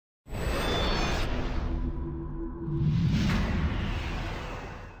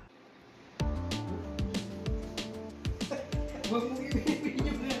Huwag mong ibigin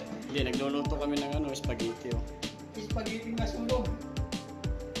nyo na. Hindi, nagluluto kami ng ano, spaghetti oh. Spaghetti na sulog.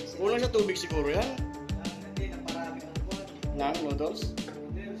 Kulang sa tubig siguro yan? Hindi, naparami ang buwan. Na noodles?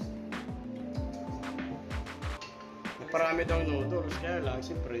 Naparami daw noodles, kaya lang,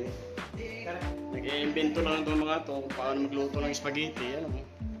 siyempre. Nag-i-invento lang itong mga to kung paano magluto ng spaghetti, ano mo.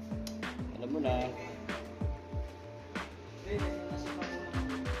 Alam mo na.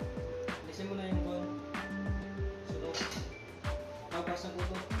 Lisin mo na yung buwan. Sulog. Tapos na po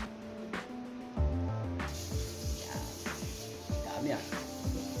ito. Dami ah.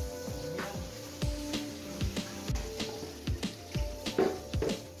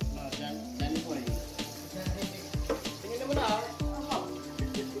 Dyan po rin. Tingnan mo na ah.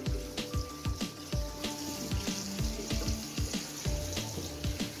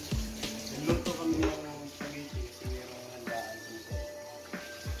 Nagluto kami ng spaghetti kasi mayroong handaan kami sa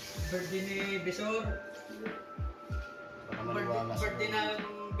Birthday ni Bisor. baka maliwala sa Birthday ng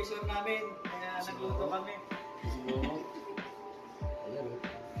Bisor namin. Kaya nagluto kami. siguro. Ayan o.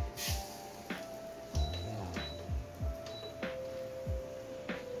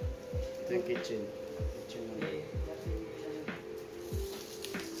 Ito yung kitchen. Kitchen mo.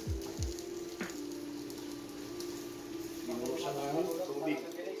 Ginuro siya ng tubig.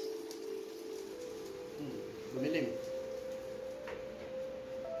 Gumilim.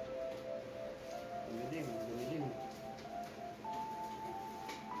 Gumilim, gumilim.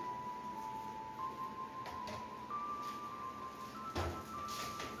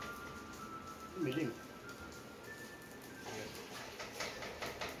 Gumilim.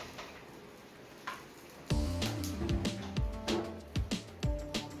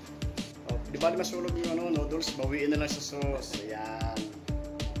 Oh, di ba masulog yung ano, noodles, bawiin na lang sa sauce. Ayan.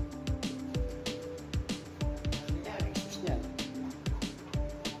 Ayan, yung sauce niyan.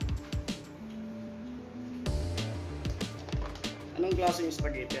 Anong klaseng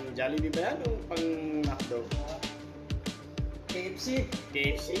spaghetti? Ano, Jollibee ba yan o pang hotdog? KFC.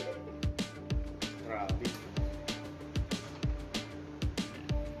 KFC? Grabe.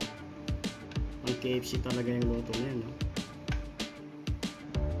 Ang KFC talaga yung luto niya, no?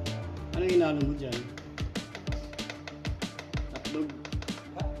 Ano yung inalo mo dyan? Hotdog?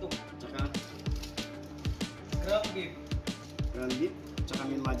 Hotdog. Tsaka Ground beef. ground beef? Tsaka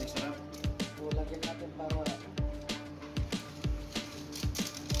may magic sarap? Lagyan natin para wala.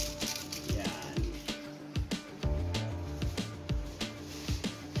 Yan.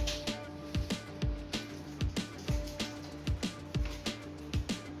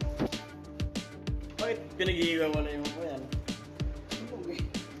 Bakit pinag-iiwawala yung ko yan?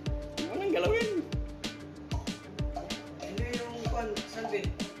 Walang galawin. Ano yung sandwich?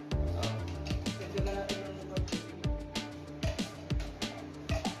 Pwede na natin ng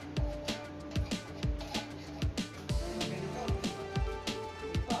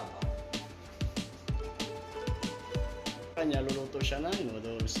Kanya luluto siya ng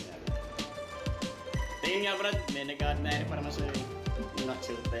noodles niya. Tingin nga Brad, may nag-admire para mas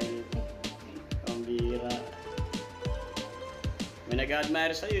naksiltay. Ang bira. May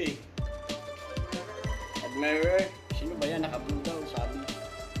nag-admire sa'yo eh. Admirer? Sino ba yan? Naka-blue daw, sabi.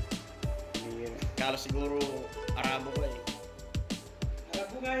 Bira. Kala siguro Arabo ko eh.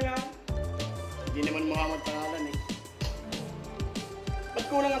 Arabo nga yan. Hindi naman Muhammad pangalan eh. Ba't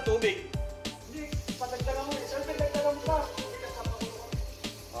kulang ang tubig? Hindi, patagdagan mo eh. Saan patagdagan mo pa? Hindi ka sa mga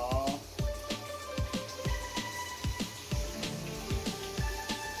Oo.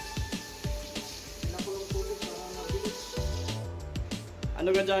 Nakulong tulog para mabilis. Ano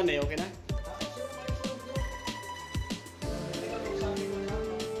ka dyan eh? Okay na?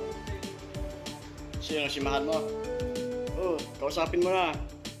 Sino si mahal mo? Oh, kausapin mo na.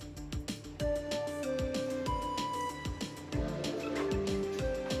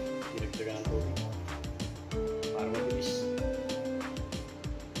 Dinagdagan ang tubig. Para mabilis.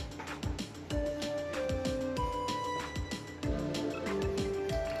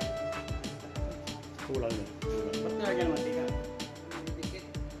 Kulang na. Ba't nalagyan ng mantika? Dikit.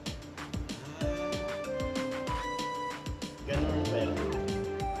 Ganun ba yun?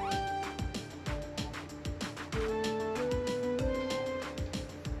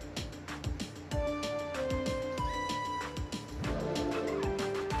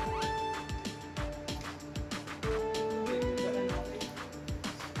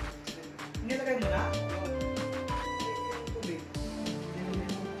 Nilagay mo na? Yung tubig.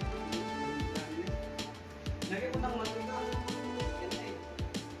 Lagay mo ng mantika. Yan na eh.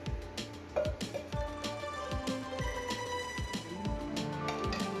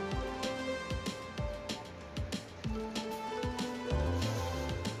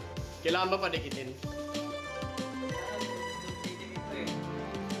 Kailangan ba padikitin?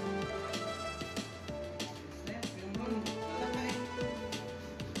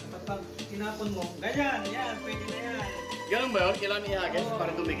 pag tinapon mo, ganyan, yan, pwede na yan. Ganun ba yun? Kailangan ihagis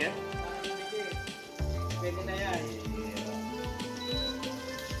para dumikit? Pwede na yan.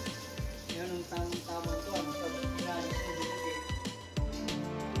 Yan ang tamang-tamang to. Pag pinagis mo, dumikit.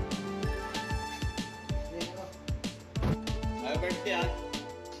 Happy birthday ah!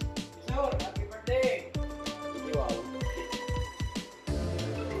 Sure, happy birthday! Wow!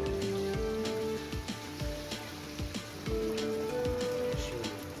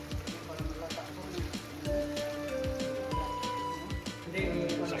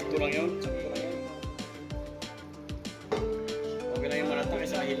 Sakto lang yun. Sakto lang yun. Okay lang yung maratang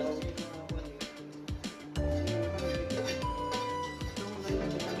sa hilaw.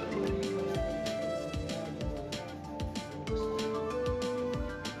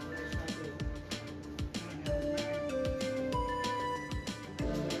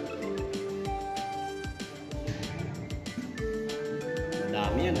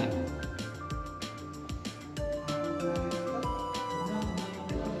 Dami yan ah.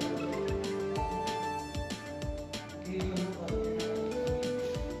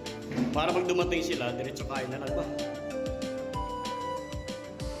 Para pag dumating sila, diretso kain na lang ba?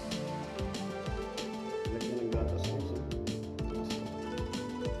 Lagyan ng gatas mo.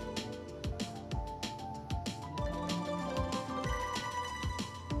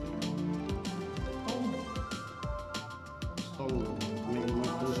 Tong. May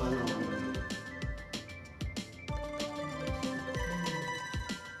kung sana.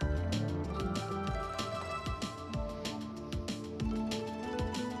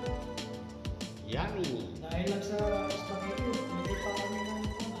 Yummy! Dahil lang sa spaghetti, hindi pa kami ng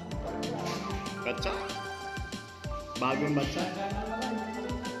Batsa? Bagong batsa?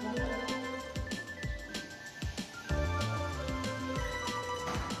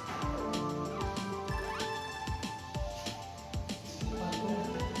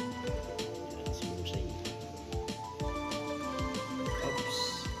 Oops.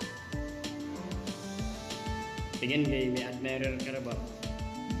 Tingin kay may admirer ka na ba?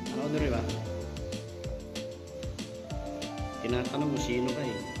 Ano na rin ba? Tinatanong mo sino ka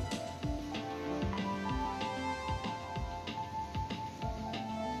eh.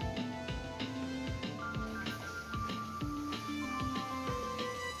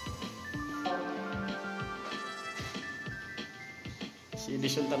 Si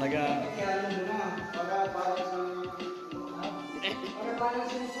Edison talaga. Kaya alam mo na, para sa... Para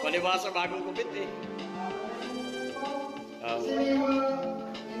sa... Palibasa bagong kupit eh. Kasi may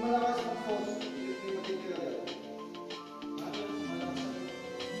malakas ang sauce. Yung matitira.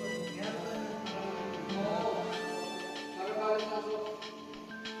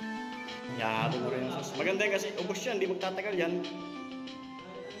 Yado mo rin yung sauce. Maganda yan kasi ubos yan, hindi magtatagal yan.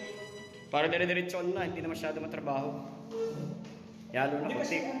 Para dire-diretso na, hindi na masyado matrabaho. Yalo na,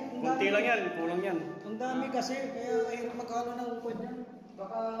 kunti lang yan, kulang yan. Ang dami kasi, kaya kahirap maghalo ng ukod yan.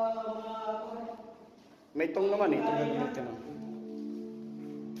 Baka mga... May tong naman eh, itong gagamitin na.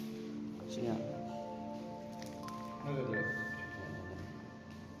 Siya.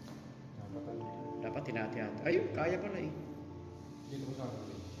 Dapat hinati-hati. Ayun, kaya pala eh. Dito ko sa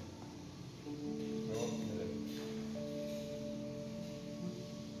akin.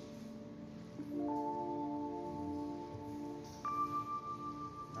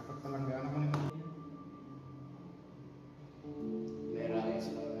 Dapat palanggaan naman yung Meron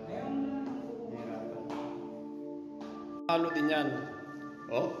sila. Halo din yan.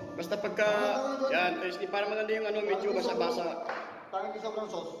 Oh, basta pagka yan, para maganda yung ano, medyo basa-basa. Parang isa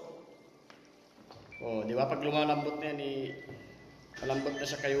ng sauce. Oh, di ba pag lumalambot na yan, malambot na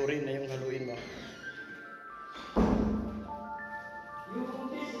sa kayurin na yung haluin mo. Yung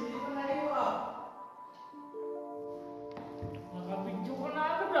kundis, hindi ko na iwa. Nakabidyo ko na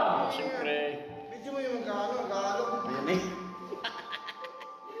ako na. Siyempre. Medyo mo yung magkano. Ayan eh.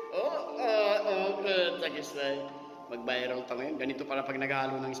 Tagis na eh. Mag-viral pa ngayon. Ganito pala pag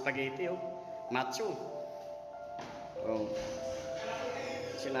naghalo ng spaghetti, oh. Macho. Oh.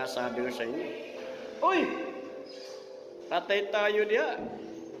 Sinasabi ko sa inyo. Uy! Patay tayo diya.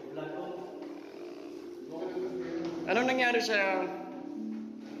 Anong nangyari sa...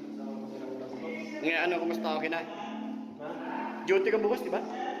 Ngayon, ano, kumusta okay na? Duty ka bukas, di ba?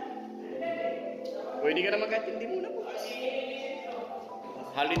 Pwede ka na mag-attindi muna bukas.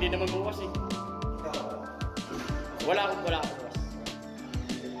 Holiday naman bukas eh. Wala akong bukas.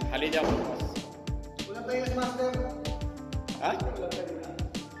 Holiday ako bukas. Wala tayo si Master. Ha?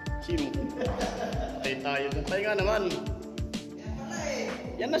 Sino? Patay tayo doon. Tayo nga naman.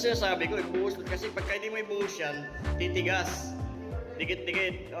 Yan na sinasabi ko, ibuhos. Kasi pagka hindi mo ibuhos yan, titigas.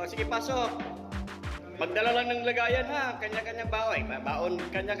 Dikit-dikit. O, sige, pasok. Magdala lang ng lagayan ha, kanya-kanyang baon. Baon,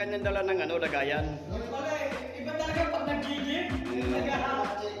 kanya-kanyang dala ng ano, lagayan. Iba talaga pag nag-gigim,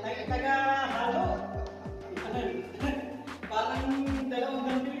 taga-halo. Parang dalawang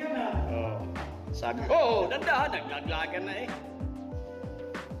gantil ka na. Sabi ko, dandahan, naglaglagan na eh.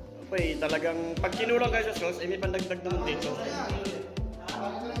 Okay, talagang pag kinulang kayo sa sauce, may pandagdag naman dito.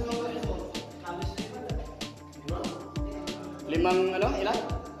 Limang ano,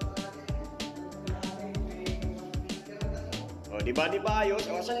 ilan? Di ba ayos?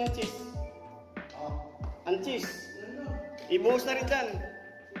 O, saan yung cheese? Ang cheese. Ibuhos na rin dyan.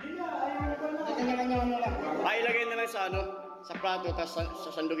 Ilagay na lang sa ano, sa plato, tapos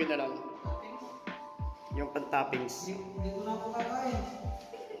sasandugin na lang. Yung pan-toppings. Hindi ko na ako kakain.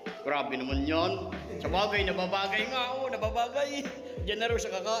 Grabe naman yun. Sa bagay, nababagay nga ako, nababagay. Diyan na rin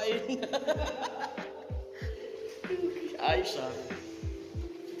siya kakain. Ayos ah.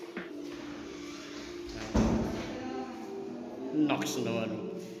 Naks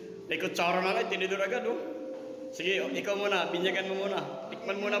naman. May kutsara na kayo, tinidor agad oh. Sige, ikaw muna, binyagan mo muna.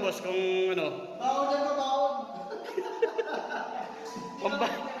 Tikman muna boss kung ano. Baon na ito, baon.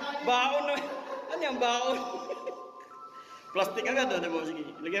 Baon na. Ano yung baon? Plastic agad oh, diba? Sige,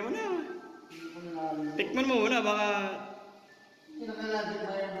 ilagay mo na. Tikman mo muna, baka... Hindi na kailangan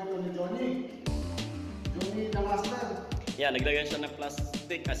pa yung buto ni Johnny. Johnny the master. Yan, naglagay siya ng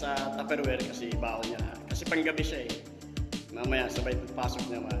plastic sa Tupperware kasi baon niya. Kasi panggabi siya eh. Mamaya sabay pagpasok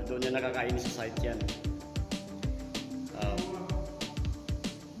niya, doon niya nakakain sa site yan.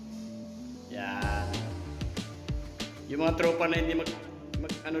 Yan. Yung mga tropa na hindi mag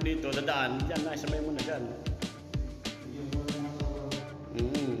ano dito, dadaan, dyan na, sabay mo na dyan.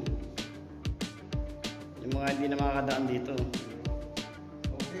 Yung mga hindi na makakadaan dito.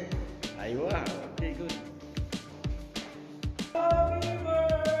 Okay. Aywa, okay, good. Happy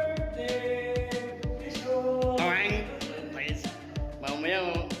birthday, Bisco! Nice. Mamaya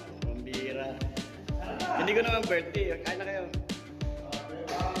mo, pambira. Hindi ko naman birthday, kain na kayo.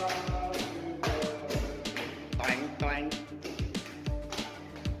 Toing, toing.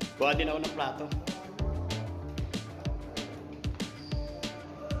 Kuha din ako ng plato.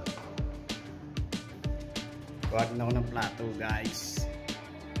 Kuha din ako ng plato, guys.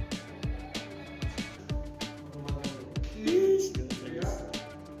 Yes, good.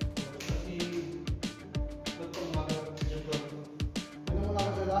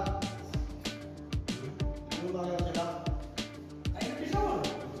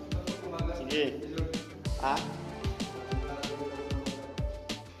 Sige. Ha?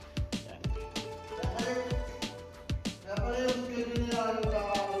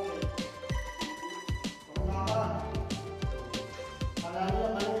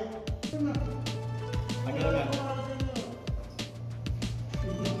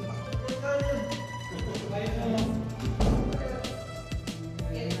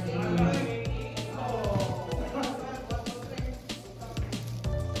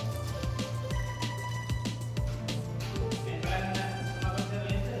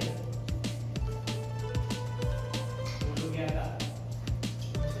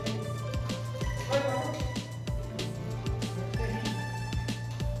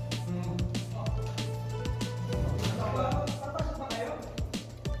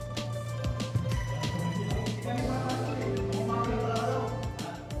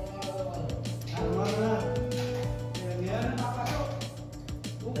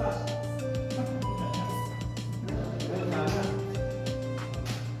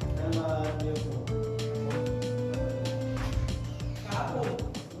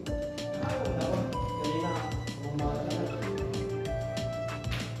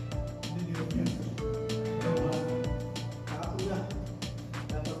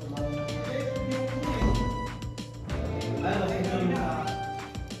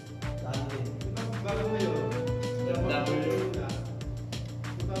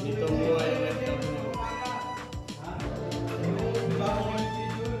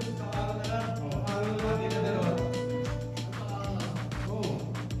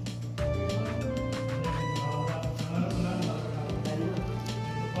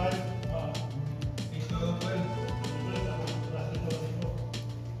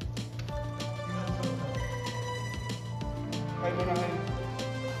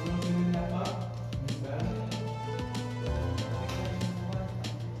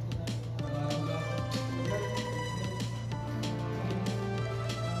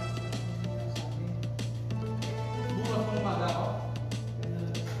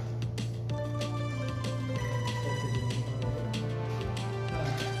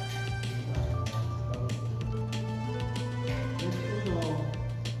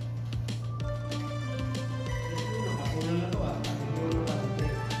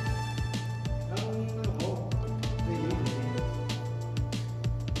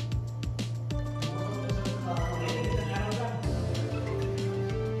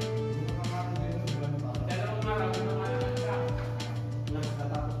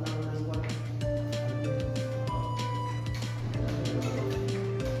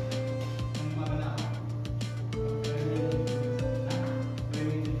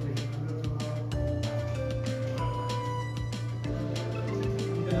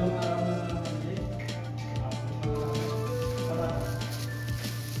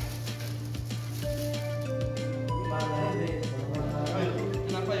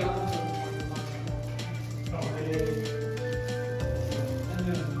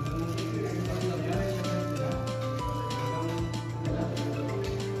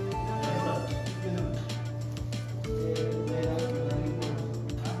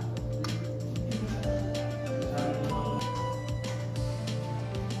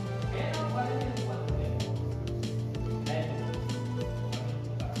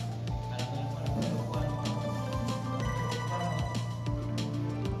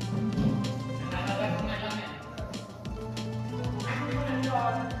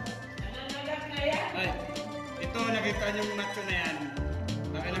 nakita niyo yung nacho na yan.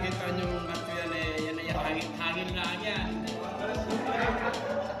 Baka nakita niyo yung nacho yan eh, yan ay hangin lang yan.